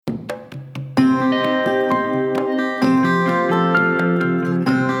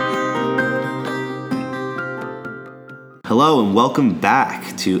Hello and welcome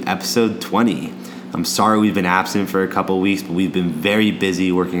back to episode 20. I'm sorry we've been absent for a couple of weeks, but we've been very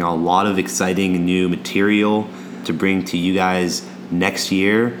busy working on a lot of exciting new material to bring to you guys next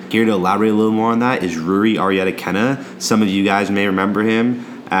year. Here to elaborate a little more on that is Ruri Arieta-Kenna. Some of you guys may remember him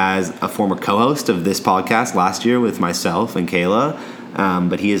as a former co-host of this podcast last year with myself and Kayla,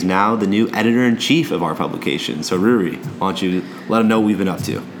 but he is now the new editor-in-chief of our publication. So Ruri, why don't you let him know what we've been up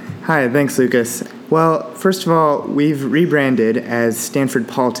to? Hi, thanks, Lucas. Well, first of all, we've rebranded as Stanford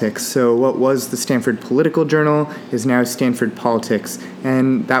Politics. So what was the Stanford Political Journal is now Stanford Politics.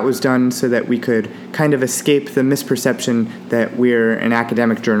 And that was done so that we could kind of escape the misperception that we're an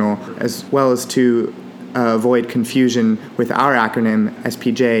academic journal, as well as to avoid confusion with our acronym,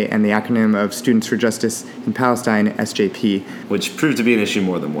 SPJ, and the acronym of Students for Justice in Palestine, SJP. Which proved to be an issue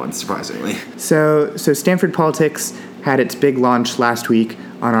more than once, surprisingly. So Stanford Politics had its big launch last week.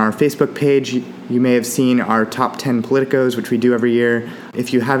 On our Facebook page, you may have seen our top 10 politicos, which we do every year.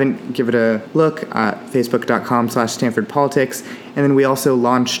 If you haven't, give it a look at facebook.com/Stanford Politics. And then we also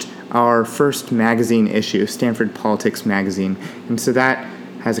launched our first magazine issue, Stanford Politics Magazine. And so that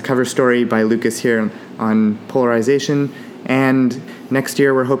has a cover story by Lucas here on polarization. And next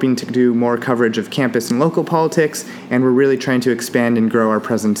year, we're hoping to do more coverage of campus and local politics, and we're really trying to expand and grow our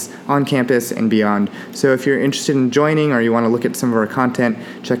presence on campus and beyond. So if you're interested in joining or you want to look at some of our content,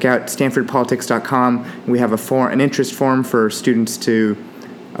 check out stanfordpolitics.com. We have an interest form for students to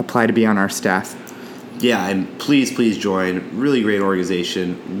apply to be on our staff. Yeah, and please join. Really great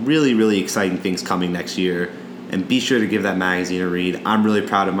organization. Really exciting things coming next year. And be sure to give that magazine a read. I'm really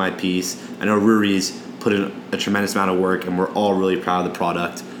proud of my piece. I know Ruri's put in a tremendous amount of work, and we're all really proud of the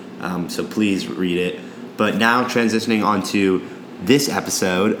product. So please read it. But now transitioning on to this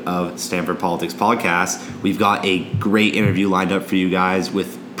episode of Stanford Politics Podcast, we've got a great interview lined up for you guys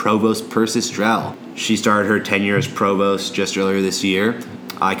with Provost Persis Drell. She started her tenure as provost just earlier this year.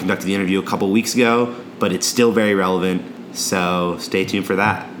 I conducted the interview a couple weeks ago, but it's still very relevant, so stay tuned for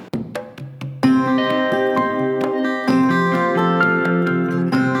that.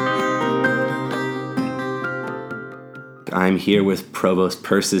 I'm here with Provost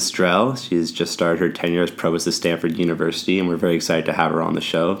Persis Drell. She has just started her tenure as provost at Stanford University, and we're very excited to have her on the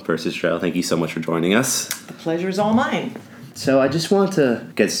show. Persis Drell, thank you so much for joining us. The pleasure is all mine. So I just want to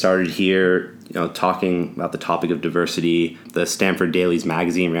get started here, talking about the topic of diversity. The Stanford Daily's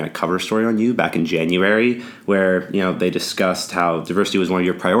magazine ran a cover story on you back in January, where they discussed how diversity was one of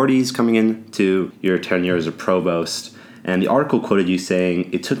your priorities coming into your tenure as a provost. And the article quoted you saying,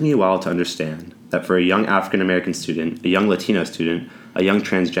 "It took me a while to understand that for a young African-American student, a young Latino student, a young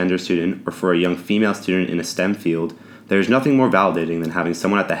transgender student, or for a young female student in a STEM field, there is nothing more validating than having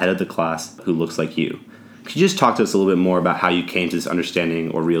someone at the head of the class who looks like you." Could you just talk to us a little bit more about how you came to this understanding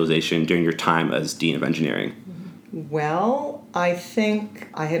or realization during your time as Dean of Engineering? Well, I think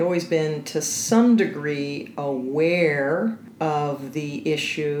I had always been to some degree aware of the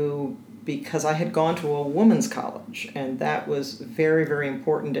issue because I had gone to a women's college, and that was very, very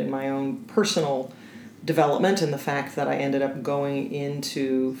important in my own personal development and the fact that I ended up going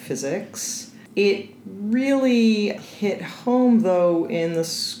into physics. It really hit home, though, in the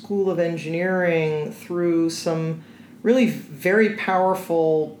School of Engineering through some really very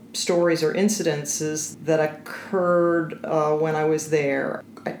powerful stories or incidences that occurred when I was there.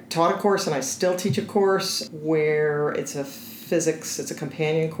 I taught a course, and I still teach a course, where it's a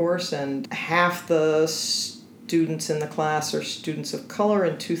companion course, and half the students in the class are students of color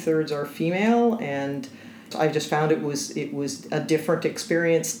and 2/3 are female, and I just found it was a different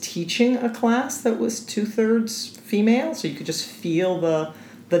experience teaching a class that was 2/3 female, so you could just feel the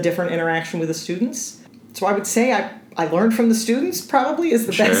different interaction with the students. So I would say I learned from the students, probably, is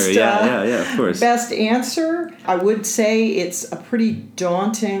the best answer. I would say it's a pretty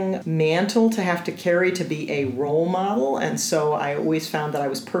daunting mantle to have to carry to be a role model, and so I always found that I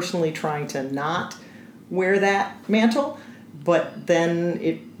was personally trying to not wear that mantle, but then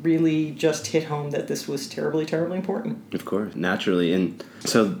it really just hit home that this was terribly, terribly important. Of course, naturally. And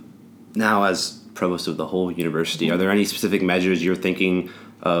so now as provost of the whole university, are there any specific measures you're thinking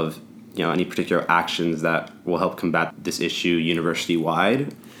of, any particular actions that will help combat this issue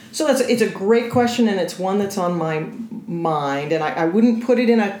university-wide? So it's a great question, and it's one that's on my mind, and I wouldn't put it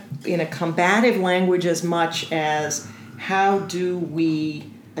in a combative language as much as how do we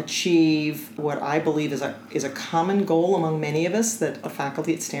achieve what I believe is a common goal among many of us, that a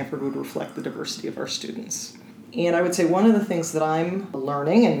faculty at Stanford would reflect the diversity of our students. And I would say one of the things that I'm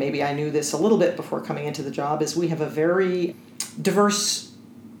learning, and maybe I knew this a little bit before coming into the job, is we have a very diverse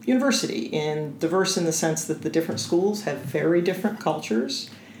university, and diverse in the sense that the different schools have very different cultures,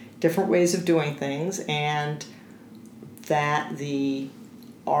 different ways of doing things, and that the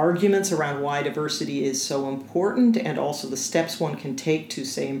arguments around why diversity is so important and also the steps one can take to,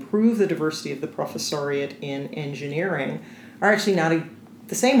 say, improve the diversity of the professoriate in engineering are actually not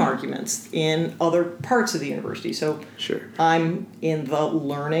the same arguments in other parts of the university. So Sure. I'm in the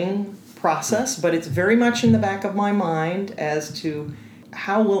learning process, but it's very much in the back of my mind as to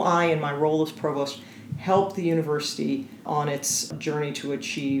how will I, in my role as provost, help the university on its journey to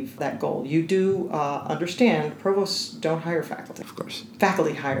achieve that goal. You do understand provosts don't hire faculty. Of course.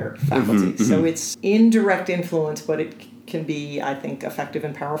 Faculty hire faculty. So it's indirect influence, but it can be, I think, effective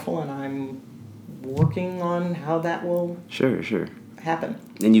and powerful, and I'm working on how that will Sure. happen.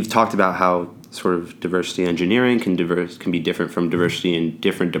 And you've talked about how sort of diversity in engineering can be different from diversity in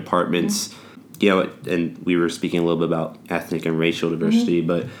different departments. You know, and we were speaking a little bit about ethnic and racial diversity,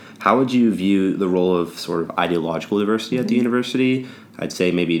 but how would you view the role of sort of ideological diversity at the university? I'd say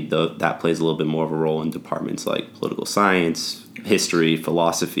maybe that plays a little bit more of a role in departments like political science, history,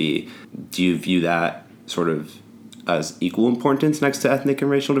 philosophy. Do you view that sort of as equal importance next to ethnic and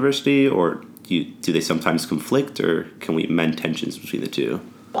racial diversity, or do they sometimes conflict, or can we mend tensions between the two?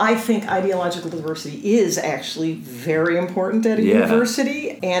 I think ideological diversity is actually very important at a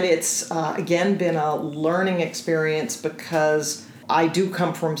university, and it's, again, been a learning experience because I do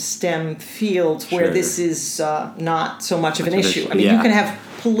come from STEM fields where this is not so much of an issue. I mean, you can have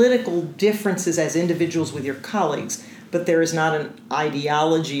political differences as individuals with your colleagues, but there is not an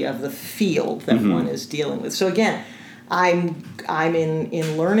ideology of the field that one is dealing with. So again, I'm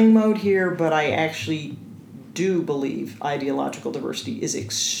in learning mode here, but I actually do believe ideological diversity is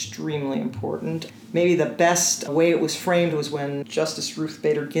extremely important. Maybe the best way it was framed was when Justice Ruth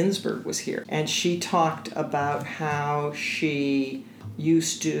Bader Ginsburg was here, and she talked about how she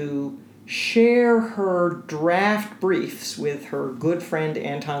used to share her draft briefs with her good friend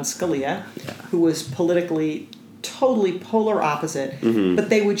Anton Scalia, who was politically totally polar opposite, but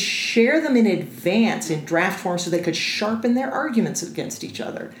they would share them in advance in draft form so they could sharpen their arguments against each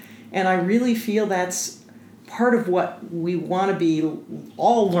other. And I really feel that's part of what we want to be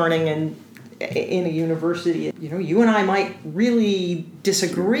all learning in a university. You know, you and I might really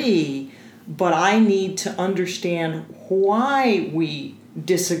disagree, but I need to understand why we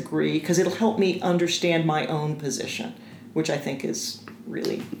disagree because it'll help me understand my own position, which I think is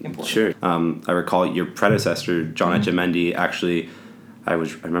really important. Sure. I recall your predecessor, John Etchemendy, actually, I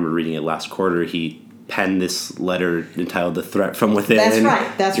remember reading it last quarter, he penned this letter entitled "The Threat from Within."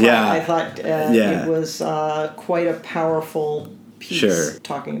 That's right. I thought it was quite a powerful piece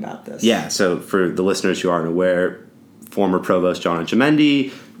talking about this. Yeah, so for the listeners who aren't aware, former Provost John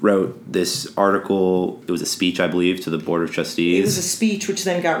Etchemendy wrote this article. It was a speech, I believe, to the Board of Trustees. It was a speech which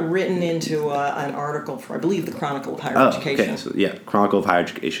then got written into an article for, I believe, the Chronicle of Higher Education. Okay, so Chronicle of Higher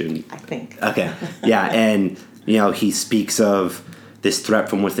Education. I think. Okay, yeah, and he speaks of this threat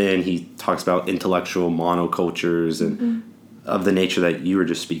from within. He talks about intellectual monocultures and of the nature that you were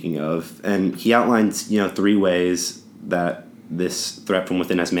just speaking of. And he outlines, 3 ways that this threat from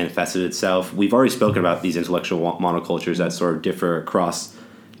within has manifested itself. We've already spoken about these intellectual monocultures that sort of differ across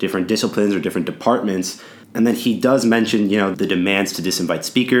different disciplines or different departments. And then he does mention, the demands to disinvite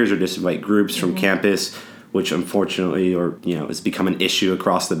speakers or disinvite groups from campus, which unfortunately, has become an issue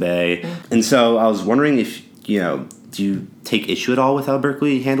across the Bay. And so I was wondering if, do you take issue at all with how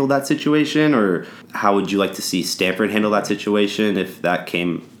Berkeley handled that situation, or how would you like to see Stanford handle that situation if that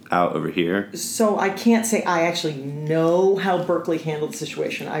came out over here? So I can't say I actually know how Berkeley handled the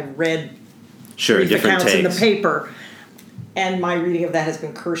situation. I read brief accounts in the paper, and my reading of that has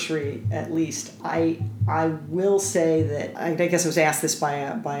been cursory, at least. I will say that I guess I was asked this by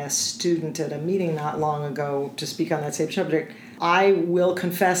a student at a meeting not long ago to speak on that same subject. I will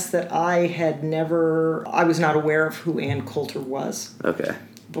confess that I was not aware of who Ann Coulter was. Okay.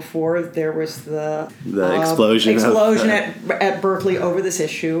 Before there was the explosion at Berkeley over this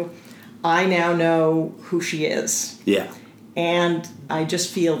issue. I now know who she is. Yeah. And I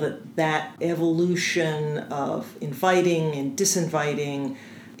just feel that evolution of inviting and disinviting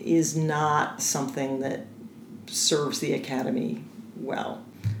is not something that serves the academy well.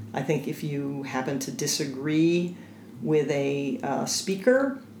 I think if you happen to disagree with a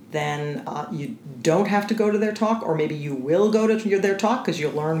speaker, then you don't have to go to their talk, or maybe you will go to their talk because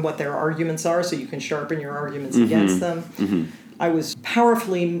you'll learn what their arguments are so you can sharpen your arguments against them. I was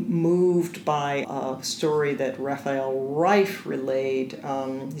powerfully moved by a story that Raphael Reif relayed.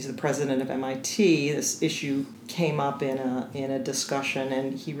 He's the president of MIT. This issue came up in a discussion,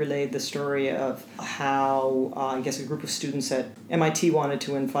 and he relayed the story of how, I guess, a group of students at MIT wanted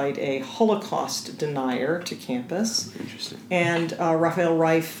to invite a Holocaust denier to campus. Interesting. And Raphael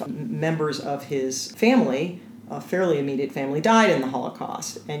Reif, members of his family, a fairly immediate family died in the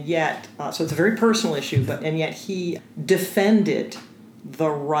Holocaust. And yet, so it's a very personal issue, and yet he defended the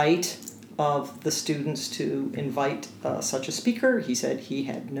right of the students to invite such a speaker. He said he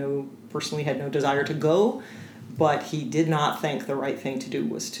personally had no desire to go, but he did not think the right thing to do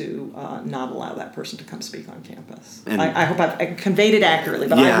was to not allow that person to come speak on campus. And I hope I've conveyed it accurately,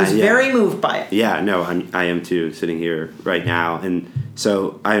 but I was very moved by it. Yeah, no, I am too, sitting here right now. And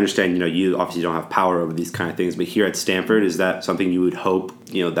so I understand, you obviously don't have power over these kind of things, but here at Stanford, is that something you would hope,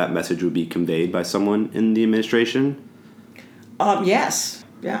 that message would be conveyed by someone in the administration? Yes.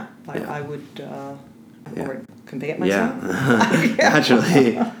 Yeah. I would or convey it myself. Yeah,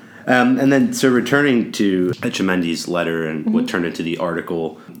 naturally. And then, so returning to Etchemendy's letter and what turned into the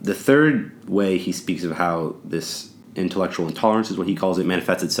article, the third way he speaks of how this intellectual intolerance, is what he calls it,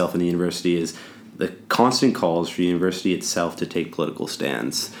 manifests itself in the university is the constant calls for the university itself to take political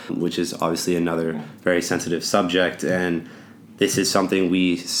stands, which is obviously another very sensitive subject. And this is something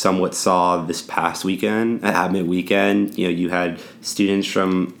we somewhat saw this past weekend, at Admit Weekend. You had students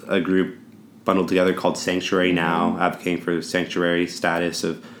from a group bundled together called Sanctuary Now, advocating for sanctuary status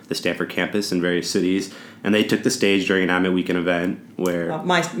of the Stanford campus in various cities, and they took the stage during an Admit Weekend event where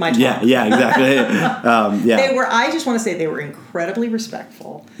my talk. Yeah, exactly. They were. I just want to say they were incredibly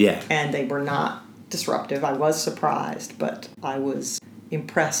respectful. Yeah, and they were not disruptive. I was surprised, but I was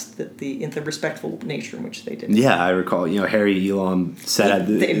impressed that the respectful nature in which they did it. Yeah, I recall. Harry Elam said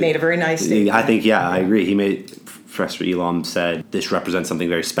they made a very nice statement. I think. I agree. Professor Elam said this represents something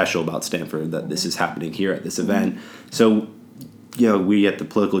very special about Stanford, that this is happening here at this event. So, we at the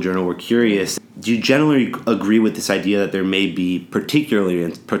Political Journal were curious. Do you generally agree with this idea that there may be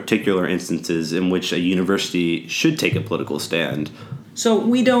particular instances in which a university should take a political stand? So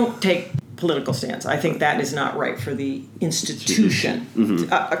we don't take political stands. I think that is not right for the institution.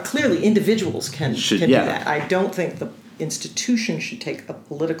 Clearly, individuals can do that. I don't think the institution should take a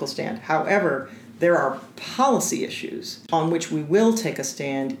political stand. However, there are policy issues on which we will take a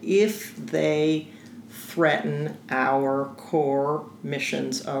stand if they threaten our core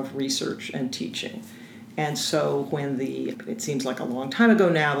missions of research and teaching. And so it seems like a long time ago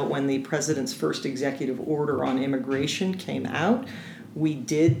now, but when the president's first executive order on immigration came out, we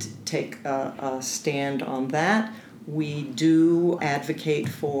did take a stand on that. We do advocate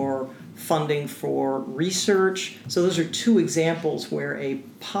for funding for research. So those are two examples where a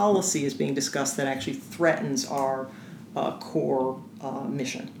policy is being discussed that actually threatens our core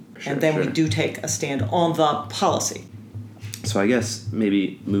mission. And then we do take a stand on the policy. So I guess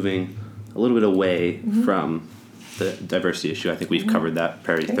maybe moving a little bit away from the diversity issue. I think we've covered that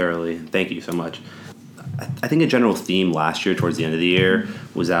very thoroughly. Thank you so much. I think a general theme last year, towards the end of the year,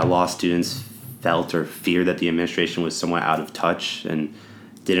 was that law students felt or feared that the administration was somewhat out of touch and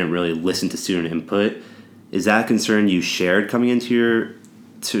didn't really listen to student input. Is that a concern you shared coming into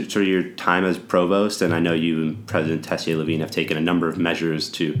your time as provost? And I know you and President Tessier-Levine have taken a number of measures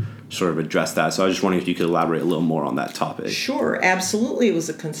to sort of address that. So I was just wondering if you could elaborate a little more on that topic. Sure, absolutely. It was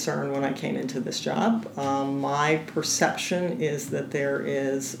a concern when I came into this job. My perception is that there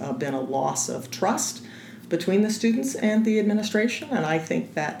is been a loss of trust between the students and the administration, and I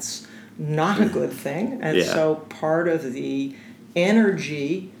think that's not a good thing. And so part of the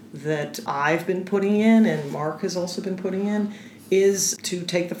energy that I've been putting in, and Mark has also been putting in, is to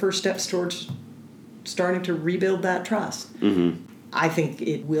take the first steps towards starting to rebuild that trust. I think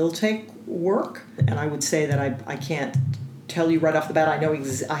it will take work, and I would say that I can't tell you right off the bat. I know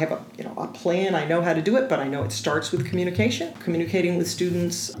I have a plan. I know how to do it, but I know it starts with communication. Communicating with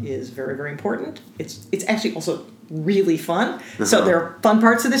students is very, very important. It's actually also really fun. So there are fun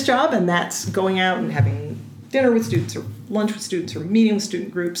parts of this job, and that's going out and having dinner with students or lunch with students or meeting with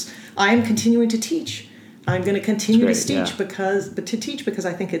student groups. I am continuing to teach. I'm going to continue to teach because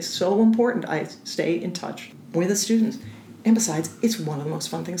I think it's so important I stay in touch with the students. And besides, it's one of the most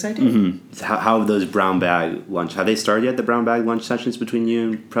fun things I do. How have those brown bag lunch, have they started yet, the brown bag lunch sessions between you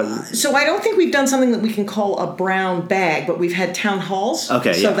and President? So I don't think we've done something that we can call a brown bag, but we've had town halls.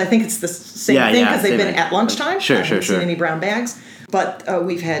 Okay, so I think it's the same thing because they've been at lunchtime. Sure. I haven't seen any brown bags. But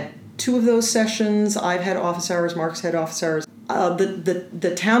we've had 2 of those sessions. I've had office hours. Mark's had office hours.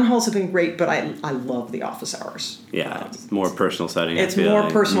 The town halls have been great, but I love the office hours. Yeah, it's more personal setting. It's more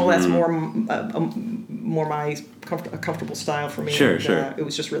personal. That's more my comfortable style for me. Sure. It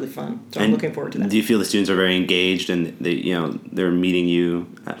was just really fun. So I'm looking forward to that. Do you feel the students are very engaged and they're meeting you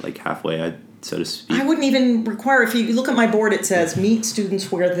at like halfway? so to speak? I wouldn't even require, if you look at my board, it says meet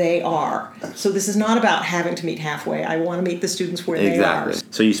students where they are. So this is not about having to meet halfway. I want to meet the students where they are.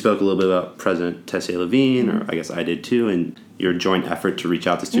 So you spoke a little bit about President Tessier Levine, or I guess I did too, and your joint effort to reach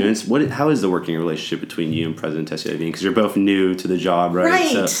out to students. How is the working relationship between you and President Tessier Levine? Because you're both new to the job, right?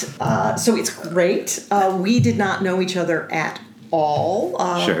 Right. So it's great. We did not know each other at all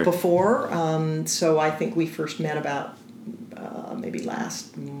before. So I think we first met about maybe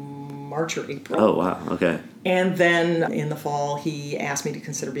last March or April. Oh, wow. Okay. And then in the fall, he asked me to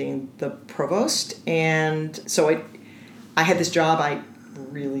consider being the provost. And so I had this job I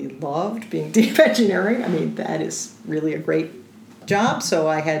really loved, being dean of engineering. I mean, that is really a great job. So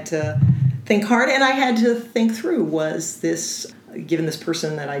I had to think hard, and I had to think through, was this, given this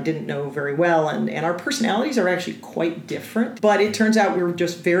person that I didn't know very well, and our personalities are actually quite different. But it turns out we were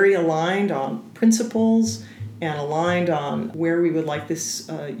just very aligned on principles and aligned on where we would like this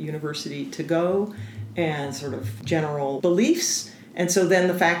university to go and sort of general beliefs. And so then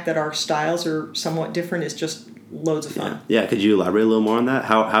the fact that our styles are somewhat different is just loads of fun. Yeah. Could you elaborate a little more on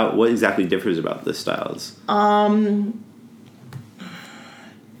that? What exactly differs about the styles? I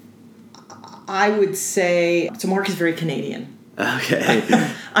would say, so Mark is very Canadian.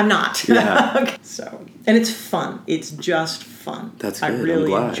 Okay. I'm not. Yeah. Okay. So, and it's fun. It's just fun. That's good. I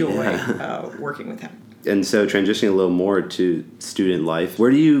really I'm glad. enjoy working with him. And so transitioning a little more to student life, where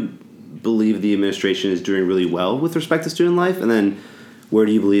do you believe the administration is doing really well with respect to student life? And then where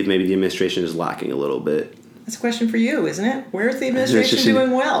do you believe maybe the administration is lacking a little bit? That's a question for you, isn't it? Where's the administration doing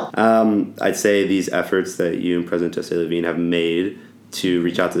well? I'd say these efforts that you and President Tessier Levine have made to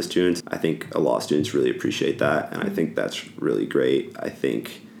reach out to the students, I think a lot of students really appreciate that, and I think that's really great. I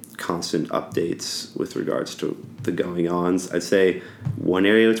think constant updates with regards to the going-ons. I'd say one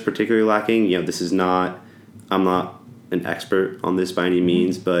area that's particularly lacking, I'm not an expert on this by any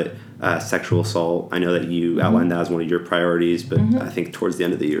means, but sexual assault. I know that you outlined that as one of your priorities, but I think towards the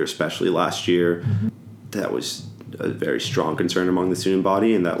end of the year, especially last year, that was a very strong concern among the student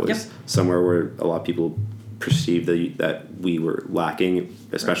body, and that was somewhere where a lot of people perceived that we were lacking,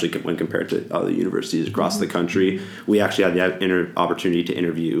 especially when compared to other universities across the country. We actually had the opportunity to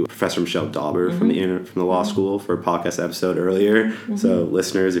interview Professor Michelle Dauber from the law school for a podcast episode earlier. So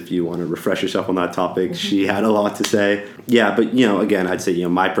listeners, if you want to refresh yourself on that topic, she had a lot to say. Yeah, but again, I'd say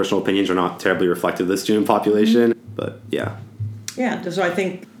my personal opinions are not terribly reflective of the student population, but yeah. Yeah, so I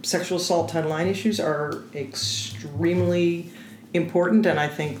think sexual assault Title IX issues are extremely important, and I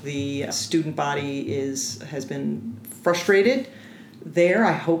think the student body has been frustrated there.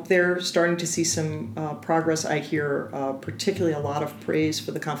 I hope they're starting to see some progress. I hear particularly a lot of praise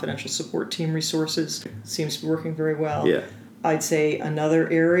for the confidential support team resources. Seems to be working very well. Yeah. I'd say another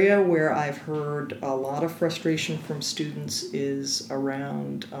area where I've heard a lot of frustration from students is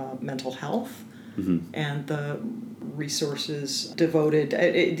around mental health. And the resources devoted.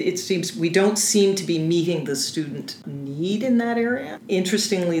 It seems we don't seem to be meeting the student need in that area.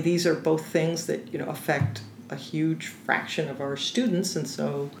 Interestingly, these are both things that affect a huge fraction of our students, and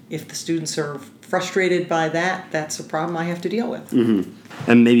so if the students are frustrated by that, that's a problem I have to deal with.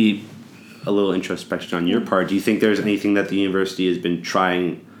 And maybe a little introspection on your part. Do you think there's anything that the university has been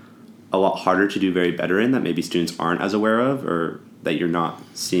trying a lot harder to do very better in that maybe students aren't as aware of, or that you're not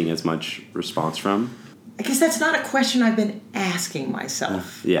seeing as much response from? I guess that's not a question I've been asking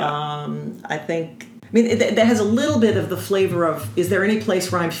myself. I think, that has a little bit of the flavor of, is there any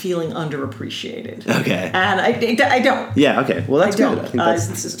place where I'm feeling underappreciated? Okay. And I don't. Yeah, okay. Well, that's good. I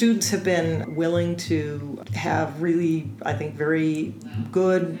think students have been willing to have really, I think, very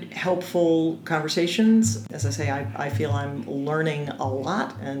good, helpful conversations. As I say, I feel I'm learning a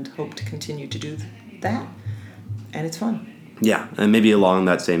lot and hope to continue to do that. And it's fun. Yeah, and maybe along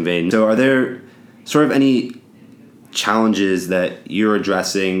that same vein. So are there sort of any challenges that you're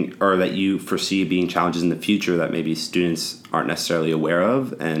addressing or that you foresee being challenges in the future that maybe students aren't necessarily aware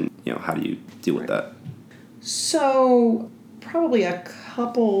of? And, how do you deal with that? So probably a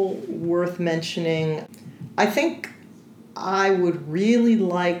couple worth mentioning. I think I would really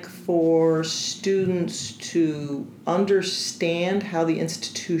like for students to understand how the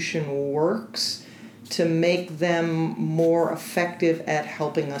institution works to make them more effective at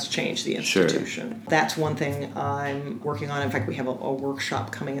helping us change the institution. Sure. That's one thing I'm working on. In fact, we have a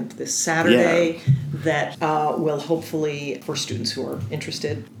workshop coming in this Saturday that will hopefully, for students who are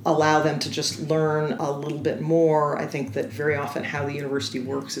interested, allow them to just learn a little bit more. I think that very often how the university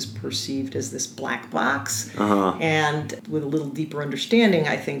works is perceived as this black box. And with a little deeper understanding,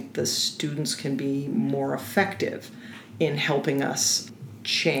 I think the students can be more effective in helping us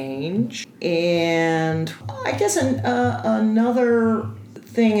change. And I guess another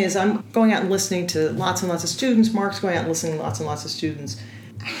thing is I'm going out and listening to lots and lots of students. Mark's going out and listening to lots and lots of students.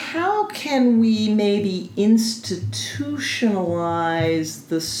 How can we maybe institutionalize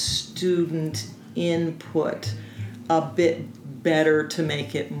the student input a bit better to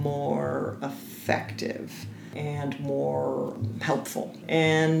make it more effective and more helpful?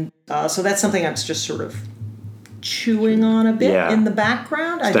 And so that's something I'm just sort of chewing on a bit in the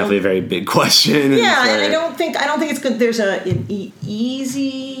background. It's definitely a very big question. Yeah, and I don't think it's good. There's an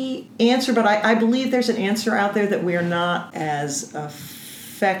easy answer, but I believe there's an answer out there that we are not as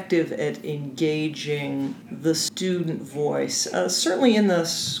effective at engaging the student voice. Certainly in the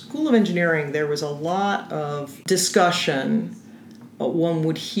School of Engineering, there was a lot of discussion. One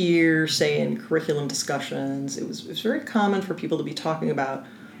would hear, say, in curriculum discussions, it was very common for people to be talking about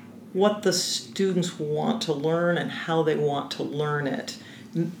what the students want to learn and how they want to learn it.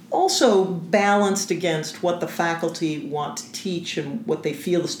 Also balanced against what the faculty want to teach and what they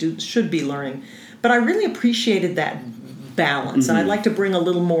feel the students should be learning. But I really appreciated that balance, and I'd like to bring a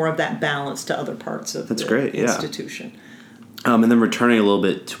little more of that balance to other parts of the institution. And then returning a little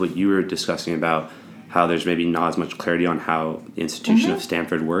bit to what you were discussing about how there's maybe not as much clarity on how the institution of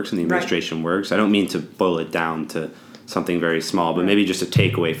Stanford works and the administration works. I don't mean to boil it down to something very small, but maybe just a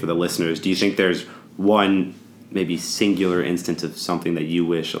takeaway for the listeners. Do you think there's one maybe singular instance of something that you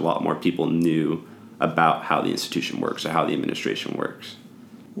wish a lot more people knew about how the institution works or how the administration works?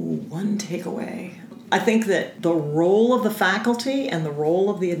 One takeaway. I think that the role of the faculty and the role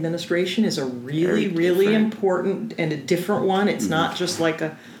of the administration is a really important and a different one. It's not just like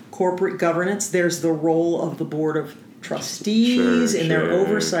a corporate governance. There's the role of the board of trustees in their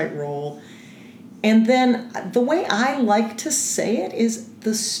oversight role. And then the way I like to say it is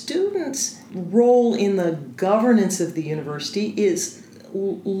the students' role in the governance of the university is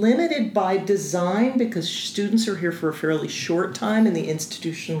limited by design because students are here for a fairly short time and the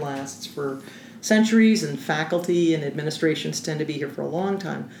institution lasts for centuries and faculty and administrations tend to be here for a long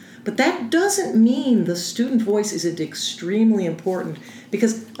time. But that doesn't mean the student voice isn't extremely important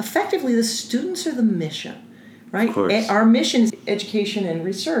because effectively the students are the mission, right? Of course. Our mission is education and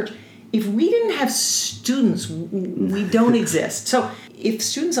research. If we didn't have students, we don't exist. So if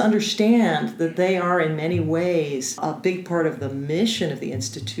students understand that they are in many ways a big part of the mission of the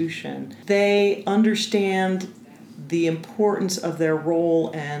institution, they understand the importance of their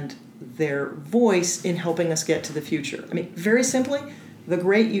role and their voice in helping us get to the future. I mean, very simply, the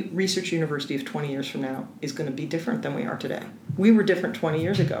great research university of 20 years from now is going to be different than we are today. We were different 20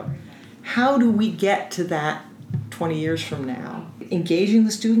 years ago. How do we get to that 20 years from now? Engaging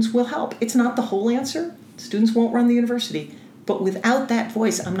the students will help. It's not the whole answer. Students won't run the university. But without that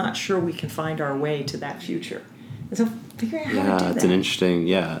voice, I'm not sure we can find our way to that future. And so figuring out how to do that. It's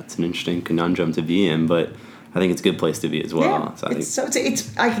an interesting conundrum to be in, but I think it's a good place to be as well. Yeah, So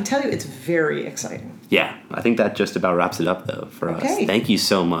I can tell you it's very exciting. Yeah, I think that just about wraps it up, though, for us. Thank you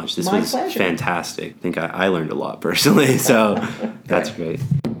so much. This was pleasure. Fantastic. I think I learned a lot personally, so that's great.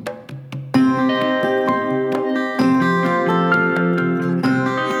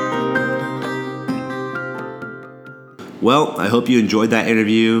 Well, I hope you enjoyed that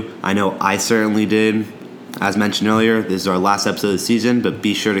interview. I know I certainly did. As mentioned earlier, this is our last episode of the season, but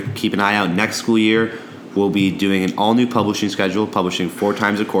be sure to keep an eye out next school year. We'll be doing an all-new publishing schedule, publishing 4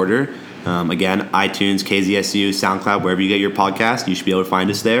 times a quarter. Again, iTunes, KZSU, SoundCloud, wherever you get your podcast, you should be able to find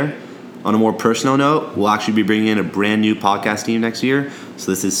us there. On a more personal note, we'll actually be bringing in a brand new podcast team next year.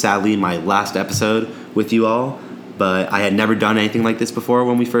 So this is sadly my last episode with you all, but I had never done anything like this before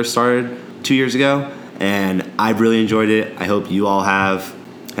when we first started 2 years ago. And I've really enjoyed it. I hope you all have.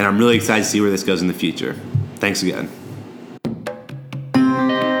 And I'm really excited to see where this goes in the future. Thanks again.